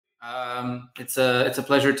It's a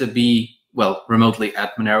pleasure to be, well, remotely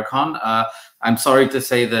at MoneroCon. I'm sorry to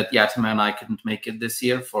say that Yatima and I couldn't make it this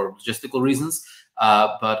year for logistical reasons,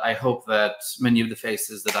 but I hope that many of the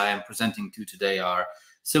faces that I am presenting to today are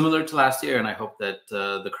similar to last year, and I hope that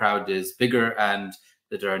the crowd is bigger and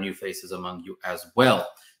that there are new faces among you as well.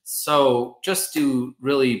 So just to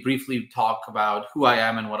really briefly talk about who I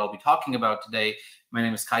am and what I'll be talking about today, my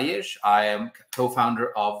name is Kayesh. I am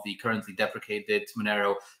co-founder of the currently deprecated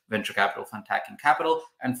Monero venture capital fund Tacking Capital,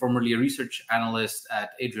 and formerly a research analyst at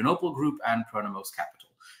Adrianople Group and Pronamos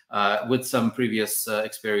Capital, with some previous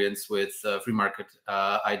experience with free market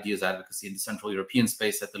ideas advocacy in the Central European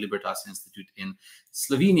space at the Libertas Institute in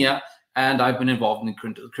Slovenia. And I've been involved in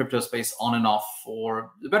the crypto space on and off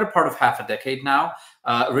for the better part of half a decade now,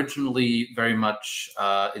 originally very much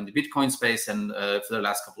in the Bitcoin space, and for the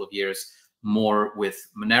last couple of years, more with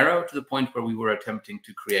Monero, to the point where we were attempting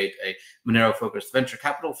to create a Monero-focused venture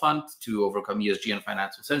capital fund to overcome ESG and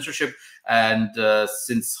financial censorship. And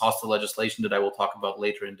since hostile legislation that I will talk about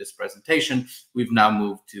later in this presentation, we've now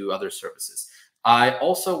moved to other services. I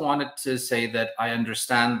also wanted to say that I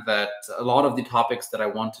understand that a lot of the topics that I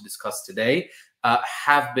want to discuss today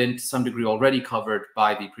have been to some degree already covered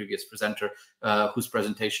by the previous presenter, whose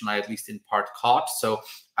presentation I at least in part caught. So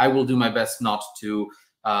I will do my best not to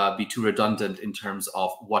be too redundant in terms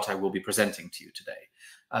of what I will be presenting to you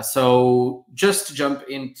today. So just to jump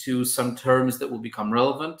into some terms that will become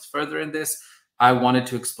relevant further in this, I wanted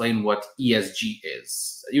to explain what ESG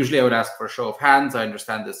is. Usually I would ask for a show of hands. I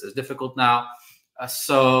understand this is difficult now.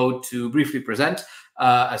 So to briefly present,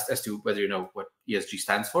 as to whether you know what ESG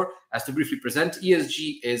stands for,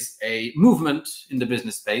 ESG is a movement in the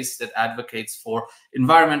business space that advocates for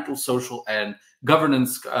environmental, social, and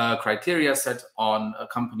governance criteria set on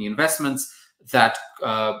company investments that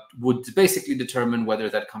would basically determine whether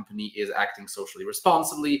that company is acting socially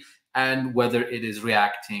responsibly and whether it is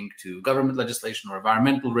reacting to government legislation or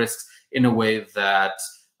environmental risks in a way that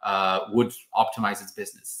would optimize its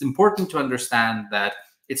business. It's important to understand that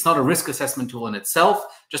it's not a risk assessment tool in itself,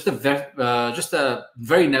 just a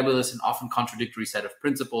very nebulous and often contradictory set of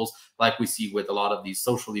principles, like we see with a lot of these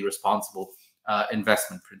socially responsible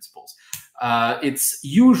investment principles. It's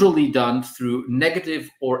usually done through negative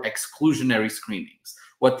or exclusionary screenings.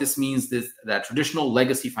 What this means is that traditional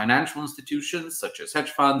legacy financial institutions, such as hedge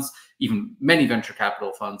funds, even many venture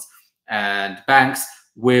capital funds and banks,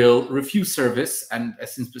 will refuse service and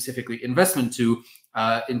specifically investment to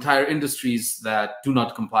entire industries that do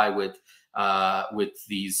not comply with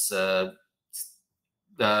these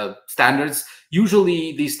standards.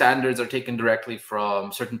 Usually these standards are taken directly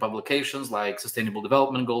from certain publications like Sustainable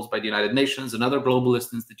Development Goals by the United Nations and other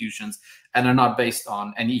globalist institutions, and are not based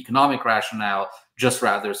on any economic rationale, just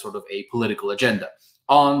rather sort of a political agenda.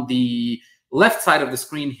 On the left side of the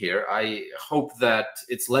screen here, I hope that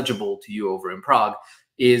it's legible to you over in Prague,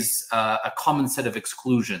 is a common set of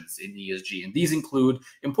exclusions in ESG. And these include,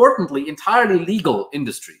 importantly, entirely legal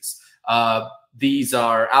industries. These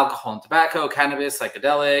are alcohol and tobacco, cannabis,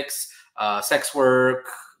 psychedelics, sex work,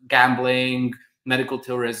 gambling, medical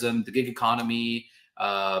tourism, the gig economy,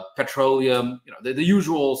 petroleum, the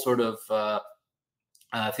usual sort of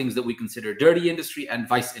things that we consider dirty industry and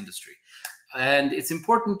vice industry. And it's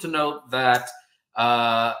important to note that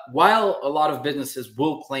while a lot of businesses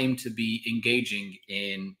will claim to be engaging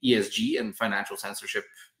in ESG and financial censorship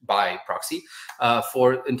by proxy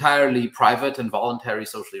for entirely private and voluntary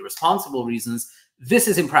socially responsible reasons, this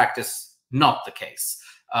is in practice not the case.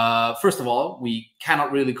 First of all, we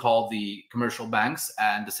cannot really call the commercial banks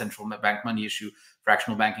and the central bank money issue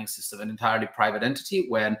fractional banking system an entirely private entity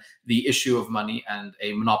when the issue of money and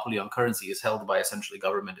a monopoly on currency is held by essentially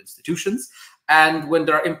government institutions. And when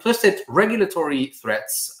there are implicit regulatory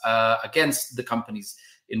threats against the companies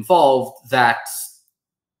involved, that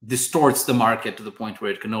distorts the market to the point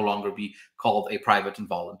where it can no longer be called a private and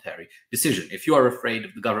voluntary decision. If you are afraid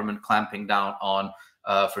of the government clamping down on,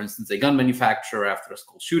 for instance, a gun manufacturer after a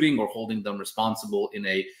school shooting, or holding them responsible in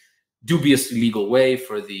a dubiously legal way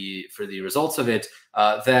for the results of it,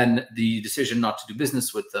 then the decision not to do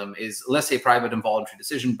business with them is less a private and voluntary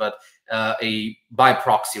decision, but a by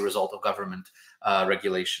proxy result of government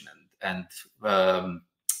regulation and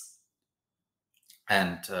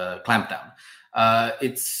clampdown.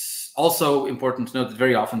 It's also important to note that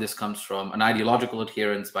very often this comes from an ideological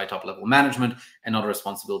adherence by top-level management and not a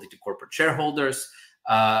responsibility to corporate shareholders.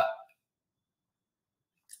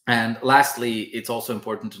 And lastly, it's also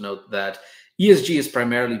important to note that ESG is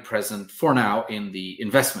primarily present for now in the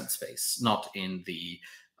investment space, not in the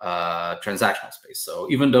transactional space. So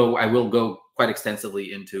even though I will go quite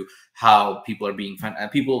extensively into how people,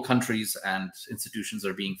 countries, and institutions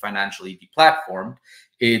are being financially deplatformed,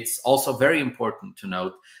 it's also very important to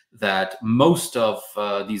note that most of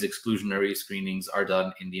these exclusionary screenings are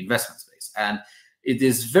done in the investment space. And it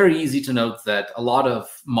is very easy to note that a lot of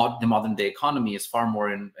the modern day economy is far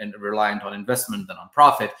more reliant on investment than on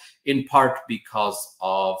profit, in part because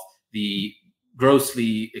of the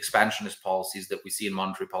grossly expansionist policies that we see in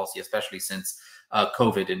monetary policy, especially since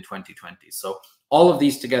COVID in 2020. So all of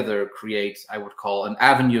these together create, I would call, an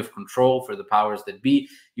avenue of control for the powers that be,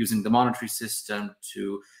 using the monetary system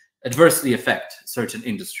to adversely affect certain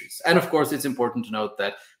industries. And of course, it's important to note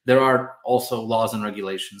that there are also laws and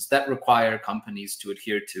regulations that require companies to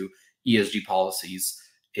adhere to ESG policies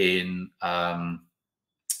in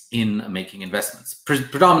making investments,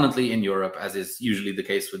 predominantly in Europe, as is usually the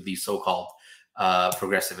case with these so-called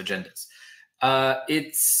progressive agendas.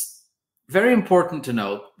 It's very important to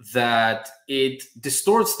note that it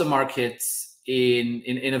distorts the markets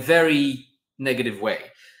in a very negative way.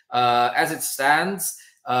 As it stands,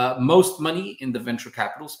 most money in the venture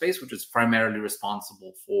capital space, which is primarily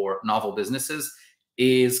responsible for novel businesses,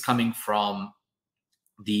 is coming from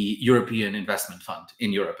the European Investment Fund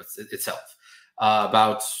in Europe itself.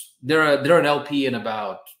 They're an LP in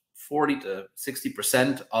about 40 to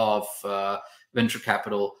 60% of venture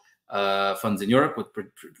capital funds in Europe, with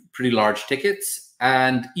pretty large tickets.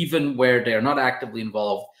 And even where they are not actively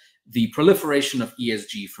involved, the proliferation of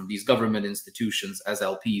ESG from these government institutions as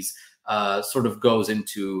LPs sort of goes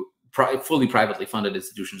into fully privately funded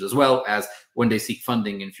institutions, as well as when they seek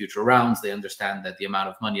funding in future rounds, they understand that the amount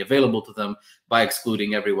of money available to them, by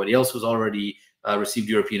excluding everybody else who's already received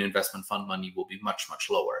European Investment Fund money, will be much, much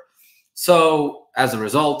lower. So as a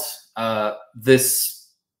result, this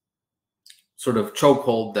sort of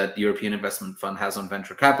chokehold that the European Investment Fund has on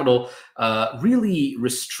venture capital really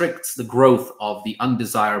restricts the growth of the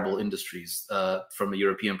undesirable industries from a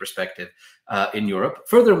European perspective in Europe.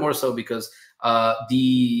 Furthermore, so because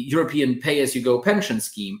the European pay-as-you-go pension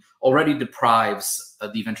scheme already deprives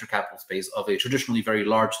the venture capital space of a traditionally very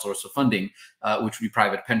large source of funding, which would be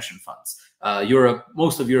private pension funds.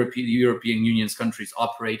 Most of the European Union's countries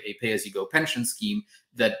operate a pay-as-you-go pension scheme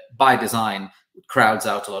that, by design, crowds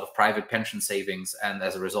out a lot of private pension savings, and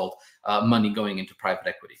as a result, money going into private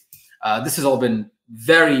equity. This has all been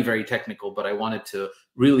very, very technical, but I wanted to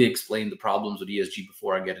really explain the problems with ESG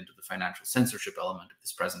before I get into the financial censorship element of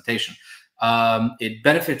this presentation. It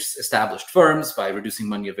benefits established firms by reducing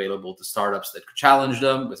money available to startups that could challenge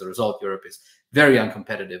them. As a result, Europe is very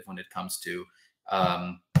uncompetitive when it comes to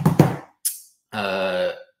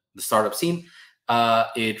the startup scene.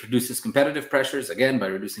 It reduces competitive pressures, again, by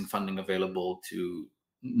reducing funding available to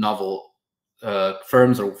novel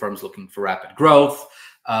firms or firms looking for rapid growth.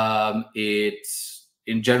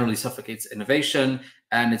 It generally suffocates innovation,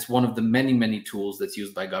 and it's one of the many, many tools that's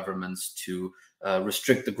used by governments to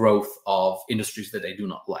restrict the growth of industries that they do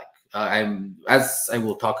not like. As I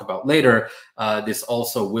will talk about later, this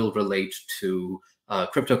also will relate to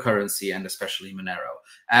cryptocurrency, and especially Monero.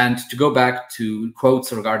 And to go back to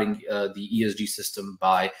quotes regarding the ESG system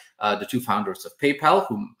by the two founders of PayPal,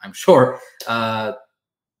 whom I'm sure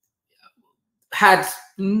had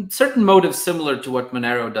certain motives similar to what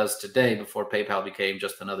Monero does today, before PayPal became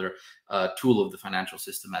just another tool of the financial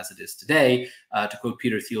system as it is today. To quote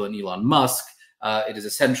Peter Thiel and Elon Musk, it is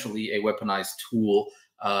essentially a weaponized tool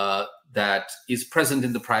that is present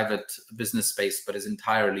in the private business space, but is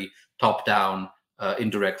entirely top-down,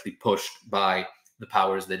 indirectly pushed by the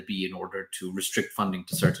powers that be in order to restrict funding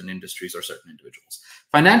to certain industries or certain individuals.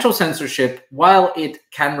 Financial censorship, while it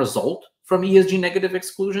can result from ESG negative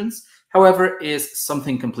exclusions, however, is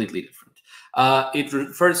something completely different. It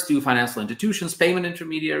refers to financial institutions, payment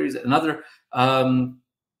intermediaries, and other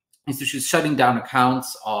institutions shutting down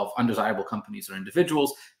accounts of undesirable companies or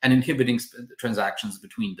individuals and inhibiting transactions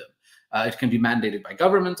between them. It can be mandated by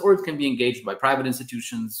governments, or it can be engaged by private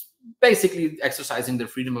institutions, basically exercising their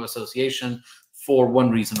freedom of association for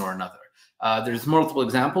one reason or another. There's multiple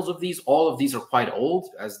examples of these. All of these are quite old,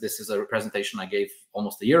 as this is a presentation I gave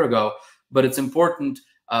almost a year ago, but it's important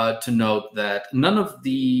to note that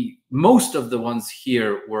most of the ones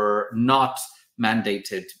here were not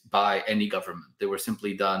mandated by any government. They were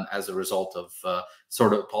simply done as a result of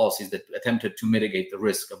sort of policies that attempted to mitigate the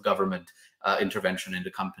risk of government intervention into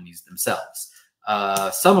companies themselves.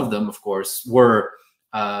 Some of them, of course, were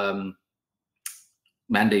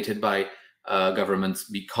mandated by governments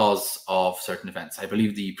because of certain events. I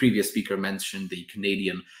believe the previous speaker mentioned the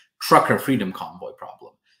Canadian trucker freedom convoy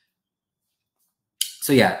problem.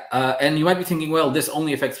 So yeah, and you might be thinking, well, this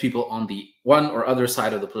only affects people on the one or other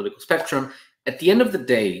side of the political spectrum. At the end of the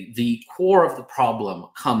day, the core of the problem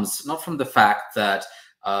comes not from the fact that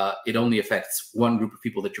it only affects one group of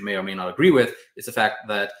people that you may or may not agree with. It's the fact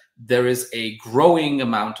that there is a growing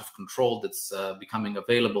amount of control that's becoming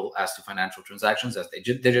available as to financial transactions as they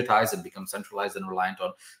digitize and become centralized and reliant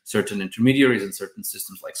on certain intermediaries and certain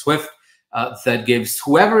systems like SWIFT, that gives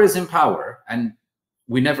whoever is in power, and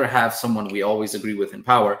we never have someone we always agree with in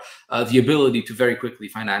power, the ability to very quickly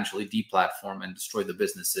financially deplatform and destroy the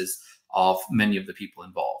businesses of many of the people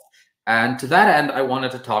involved. And to that end, I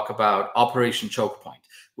wanted to talk about Operation Choke Point,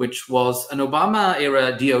 which was an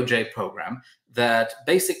Obama-era DOJ program that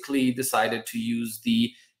basically decided to use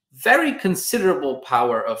the very considerable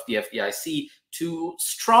power of the FDIC to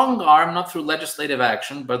strong arm, not through legislative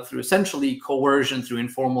action, but through essentially coercion through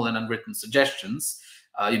informal and unwritten suggestions,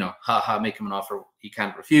 make him an offer he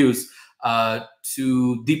can't refuse,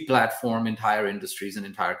 to deplatform entire industries and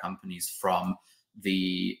entire companies from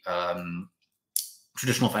the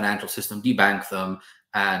traditional financial system, debank them,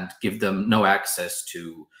 and give them no access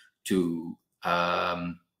to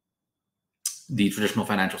the traditional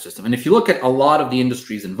financial system. And if you look at a lot of the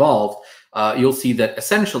industries involved, you'll see that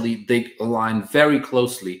essentially they align very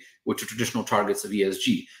closely with the traditional targets of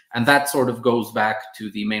ESG. And that sort of goes back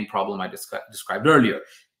to the main problem I described earlier.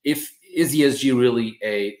 Is ESG really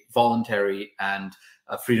a voluntary and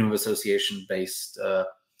freedom of association based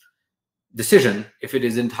decision if it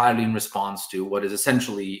is entirely in response to what is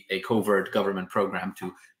essentially a covert government program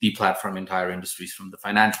to deplatform entire industries from the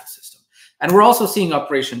financial system? And we're also seeing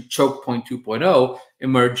Operation Choke Point 2.0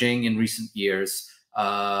 emerging in recent years,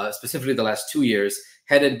 specifically the last 2 years,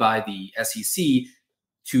 headed by the SEC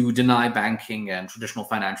to deny banking and traditional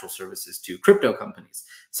financial services to crypto companies.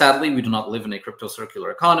 Sadly, we do not live in a crypto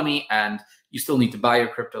circular economy, and you still need to buy your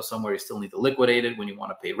crypto somewhere. You still need to liquidate it when you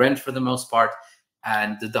want to pay rent for the most part.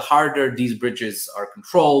 And the harder these bridges are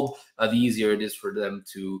controlled, the easier it is for them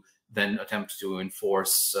to then attempt to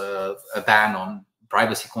enforce a ban on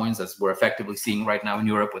privacy coins, as we're effectively seeing right now in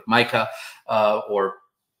Europe with MiCA, or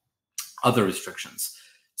other restrictions.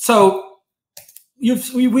 So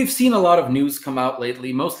we've seen a lot of news come out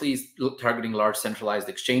lately, mostly targeting large centralized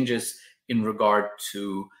exchanges in regard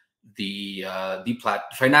to the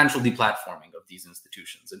financial deplatforming of these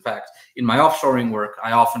institutions. In fact, in my offshoring work,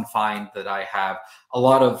 I often find that I have a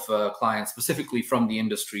lot of clients, specifically from the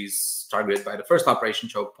industries targeted by the first Operation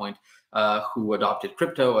Choke Point, who adopted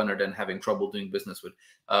crypto and are then having trouble doing business with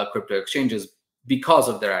crypto exchanges because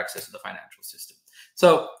of their access to the financial system.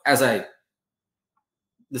 So, as I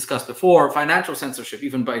discussed before, financial censorship,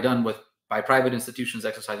 even by private institutions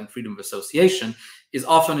exercising freedom of association, is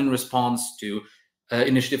often in response to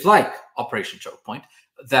initiatives like Operation Choke Point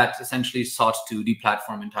that essentially sought to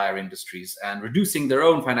deplatform entire industries and reducing their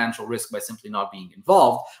own financial risk by simply not being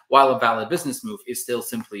involved, while a valid business move is still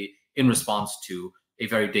simply in response to a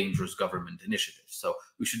very dangerous government initiative. So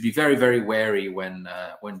we should be very, very wary when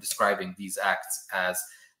describing these acts as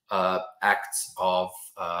acts of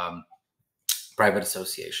private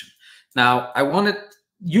association. Now,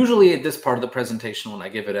 usually at this part of the presentation, when I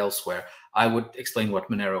give it elsewhere, I would explain what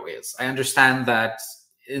Monero is. I understand that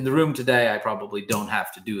in the room today, I probably don't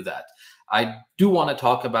have to do that. I do want to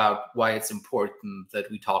talk about why it's important that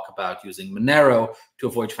we talk about using Monero to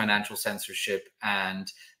avoid financial censorship and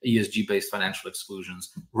ESG-based financial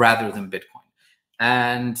exclusions rather than Bitcoin.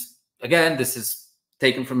 And again, this is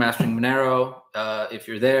taken from Mastering Monero. If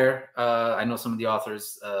you're there, I know some of the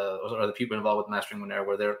authors or the people involved with Mastering Monero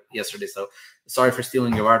were there yesterday, so sorry for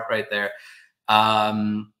stealing your art right there.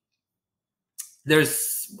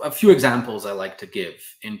 There's a few examples I like to give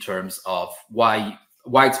in terms of why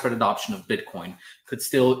widespread adoption of Bitcoin could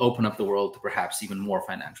still open up the world to perhaps even more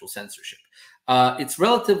financial censorship. It's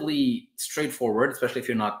relatively straightforward, especially if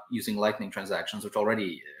you're not using Lightning transactions, which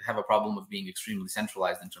already have a problem of being extremely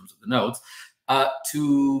centralized in terms of the nodes,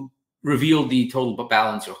 to reveal the total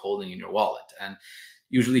balance you're holding in your wallet. And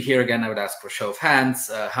usually here again, I would ask for a show of hands.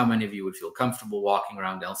 How many of you would feel comfortable walking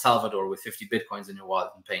around El Salvador with 50 Bitcoins in your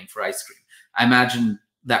wallet and paying for ice cream? I imagine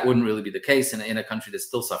that wouldn't really be the case in a country that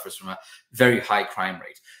still suffers from a very high crime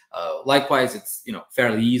rate. Likewise, it's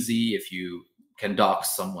fairly easy if you can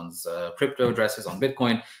dox someone's crypto addresses on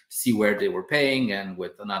Bitcoin to see where they were paying, and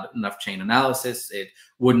with enough chain analysis, it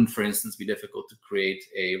wouldn't, for instance, be difficult to create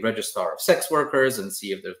a register of sex workers and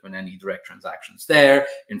see if there's been any direct transactions there,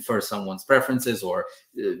 infer someone's preferences, or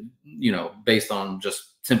based on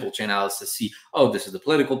just simple chain analysis, see, oh, this is the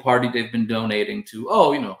political party they've been donating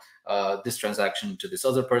to, this transaction to this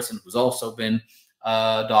other person who's also been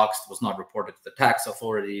doxed was not reported to the tax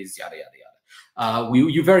authorities, yada, yada, yada.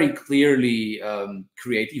 You very clearly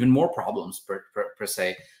create even more problems per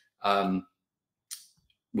se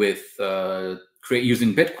with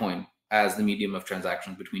using Bitcoin as the medium of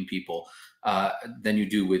transactions between people than you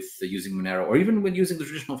do with using Monero, or even when using the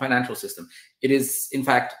traditional financial system. It is, in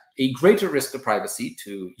fact, a greater risk to privacy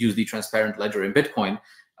to use the transparent ledger in Bitcoin,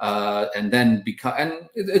 and then become. And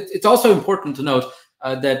it's also important to note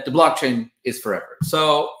that the blockchain is forever.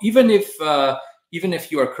 So even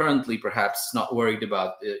if you are currently perhaps not worried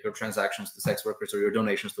about your transactions to sex workers or your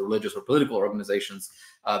donations to religious or political organizations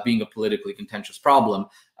being a politically contentious problem,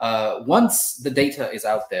 once the data is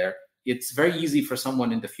out there, it's very easy for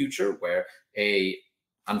someone in the future where a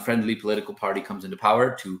unfriendly political party comes into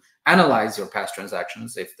power to analyze your past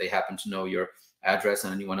transactions if they happen to know your address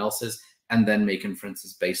and anyone else's, and then make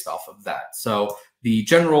inferences based off of that. So the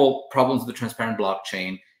general problems of the transparent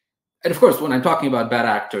blockchain, and of course, when I'm talking about bad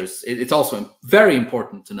actors, it's also very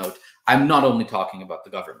important to note, I'm not only talking about the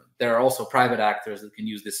government. There are also private actors that can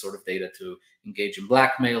use this sort of data to engage in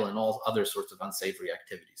blackmail and all other sorts of unsavory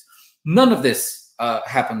activities. None of this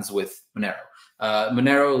happens with Monero.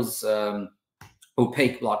 Monero's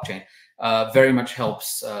opaque blockchain very much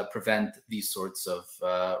helps prevent these sorts of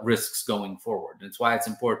risks going forward. And it's why it's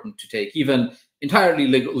important to take even entirely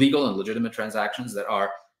legal and legitimate transactions that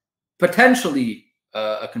are potentially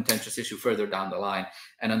a contentious issue further down the line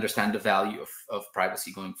and understand the value of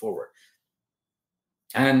privacy going forward.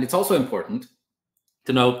 And it's also important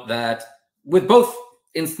to note that with both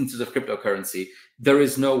instances of cryptocurrency, there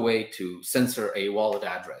is no way to censor a wallet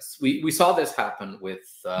address. We saw this happen with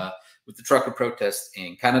the trucker protest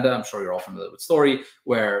in Canada. I'm sure you're all familiar with the story,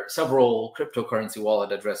 where several cryptocurrency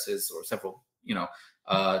wallet addresses or several,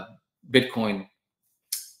 Bitcoin,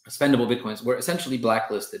 spendable Bitcoins were essentially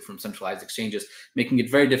blacklisted from centralized exchanges, making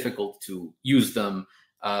it very difficult to use them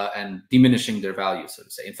and diminishing their value, so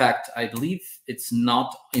to say. In fact, I believe it's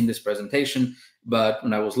not in this presentation, but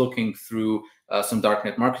when I was looking through some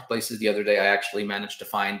darknet marketplaces the other day, I actually managed to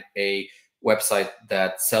find a website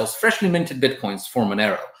that sells freshly minted Bitcoins for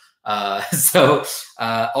Monero. So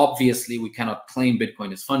obviously, we cannot claim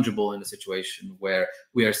Bitcoin is fungible in a situation where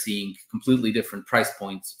we are seeing completely different price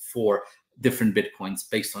points for different Bitcoins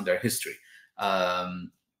based on their history.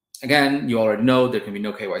 Again, you already know there can be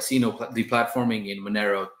no KYC, no deplatforming in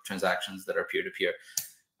Monero transactions that are peer-to-peer.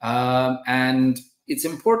 And it's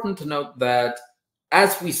important to note that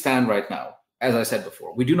as we stand right now, as I said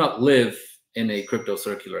before, we do not live in a crypto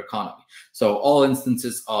circular economy. So all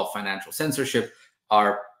instances of financial censorship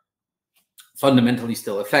are fundamentally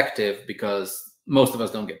still effective because most of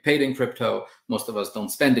us don't get paid in crypto. Most of us don't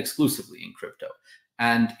spend exclusively in crypto.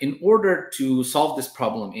 And in order to solve this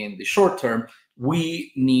problem in the short term,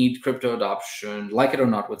 we need crypto adoption, like it or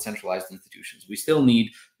not, with centralized institutions. We still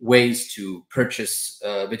need ways to purchase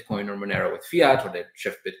Bitcoin or Monero with fiat, or they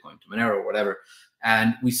shift Bitcoin to Monero or whatever.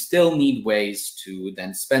 And we still need ways to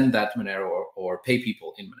then spend that Monero or pay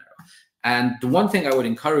people in Monero. And the one thing I would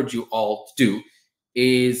encourage you all to do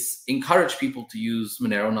is encourage people to use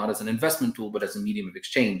Monero not as an investment tool, but as a medium of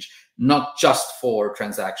exchange, not just for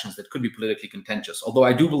transactions that could be politically contentious. Although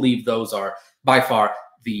I do believe those are by far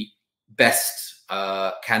the best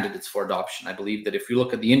candidates for adoption. I believe that if you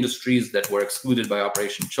look at the industries that were excluded by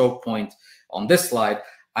Operation Choke Point on this slide,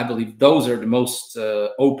 I believe those are the most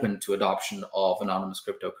open to adoption of anonymous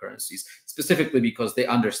cryptocurrencies, specifically because they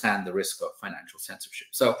understand the risk of financial censorship.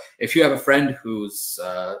 So if you have a friend who's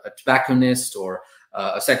a tobacconist or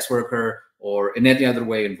a sex worker or in any other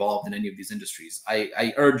way involved in any of these industries,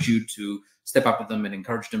 I urge you to step up with them and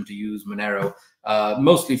encourage them to use Monero,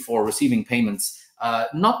 mostly for receiving payments,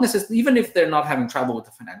 not necessarily, even if they're not having trouble with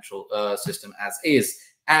the financial system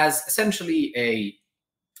as essentially a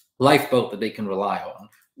lifeboat that they can rely on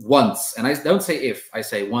once, and I don't say if, I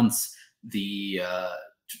say once the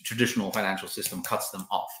traditional financial system cuts them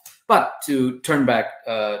off. But to turn back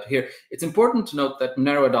here, it's important to note that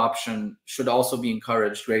Monero adoption should also be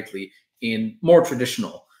encouraged greatly in more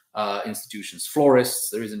traditional institutions. Florists,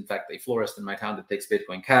 there is in fact a florist in my town that takes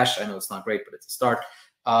Bitcoin Cash. I know it's not great, but it's a start.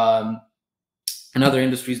 And other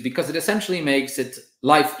industries, because it essentially makes it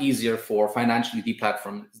life easier for financially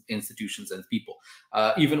deplatformed institutions and people.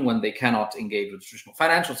 Even when they cannot engage with the traditional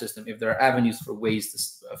financial system, if there are avenues for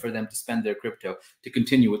ways for them to spend their crypto to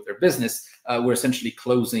continue with their business, we're essentially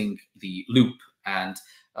closing the loop and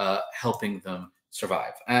helping them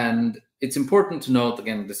survive. And it's important to note,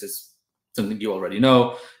 again, this is something you already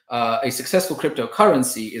know, a successful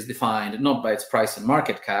cryptocurrency is defined not by its price and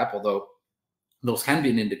market cap, although those can be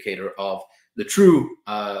an indicator of the true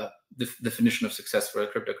definition of success for a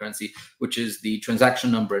cryptocurrency, which is the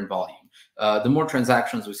transaction number and volume. The more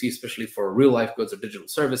transactions we see, especially for real life goods or digital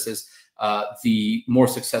services, the more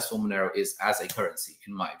successful Monero is as a currency,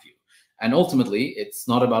 in my view. And ultimately, it's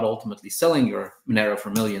not about ultimately selling your Monero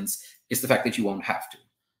for millions. It's the fact that you won't have to.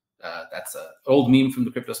 That's an old meme from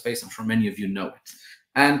the crypto space. I'm sure many of you know it.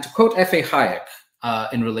 And to quote F.A. Hayek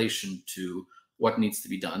in relation to what needs to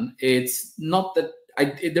be done, it's not that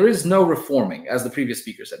there is no reforming, as the previous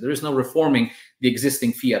speaker said, there is no reforming the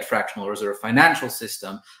existing fiat fractional reserve financial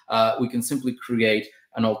system. We can simply create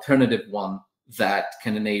an alternative one that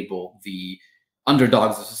can enable the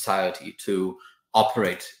underdogs of society to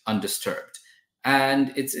operate undisturbed.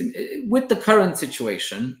 And it's with the current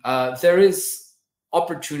situation, there is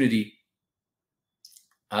opportunity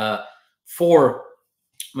for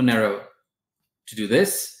Monero to do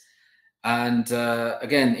this. And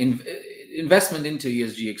again, investment into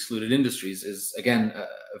ESG excluded industries is, again,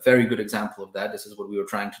 a very good example of that. This is what we were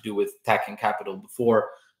trying to do with Tacking Capital before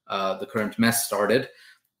the current mess started.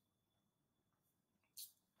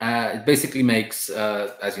 It basically makes,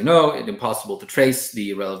 as you know, it impossible to trace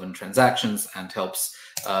the relevant transactions and helps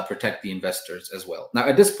protect the investors as well. Now,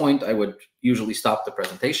 at this point, I would usually stop the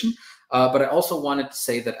presentation, but I also wanted to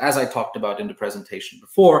say that, as I talked about in the presentation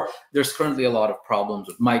before, there's currently a lot of problems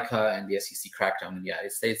with MiCA and the SEC crackdown in the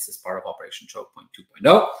United States as part of Operation Choke Point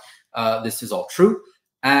 2.0. This is all true,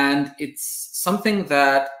 and it's something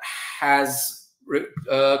that has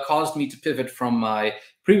caused me to pivot from my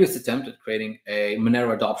previous attempt at creating a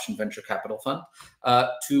Monero adoption venture capital fund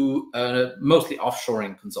to mostly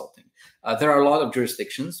offshoring consulting. There are a lot of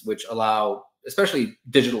jurisdictions which allow, especially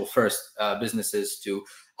digital-first businesses, to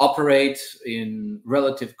operate in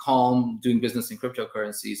relative calm, doing business in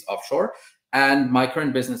cryptocurrencies offshore. And my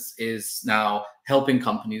current business is now helping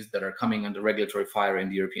companies that are coming under regulatory fire in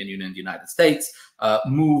the European Union and the United States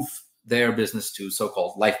move their business to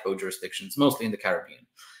so-called lifeboat jurisdictions, mostly in the Caribbean.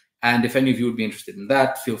 And if any of you would be interested in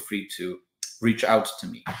that, feel free to reach out to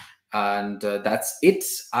me. And that's it.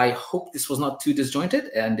 I hope this was not too disjointed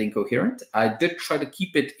and incoherent. I did try to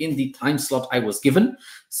keep it in the time slot I was given.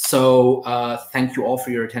 So thank you all for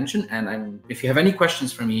your attention. And if you have any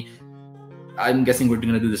questions for me, I'm guessing we're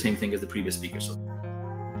going to do the same thing as the previous speaker. So